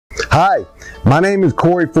Hi, my name is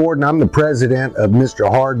Corey Ford and I'm the president of Mr.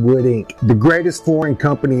 Hardwood Inc., the greatest flooring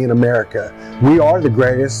company in America. We are the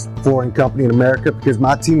greatest flooring company in America because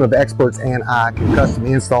my team of experts and I can custom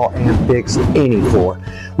install and fix any floor.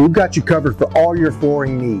 We've got you covered for all your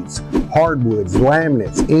flooring needs. Hardwoods,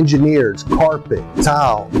 laminates, engineered, carpet,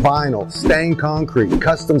 tile, vinyl, stained concrete,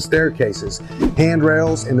 custom staircases,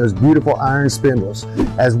 handrails, and those beautiful iron spindles,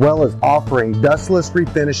 as well as offering dustless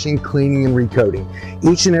refinishing, cleaning, and recoating.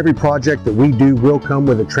 Each and every project that we do will come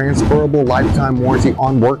with a transferable lifetime warranty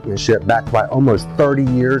on workmanship backed by almost 30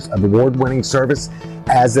 years of award-winning service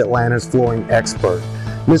as Atlanta's flooring expert.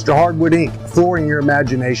 Mr. Hardwood Inc., flooring your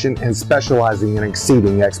imagination and specializing in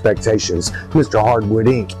exceeding expectations. Mr. Hardwood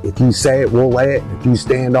Inc., if you say it, we'll lay it. If you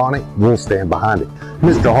stand on it, we'll stand behind it.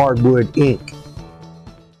 Mr. Hardwood Inc.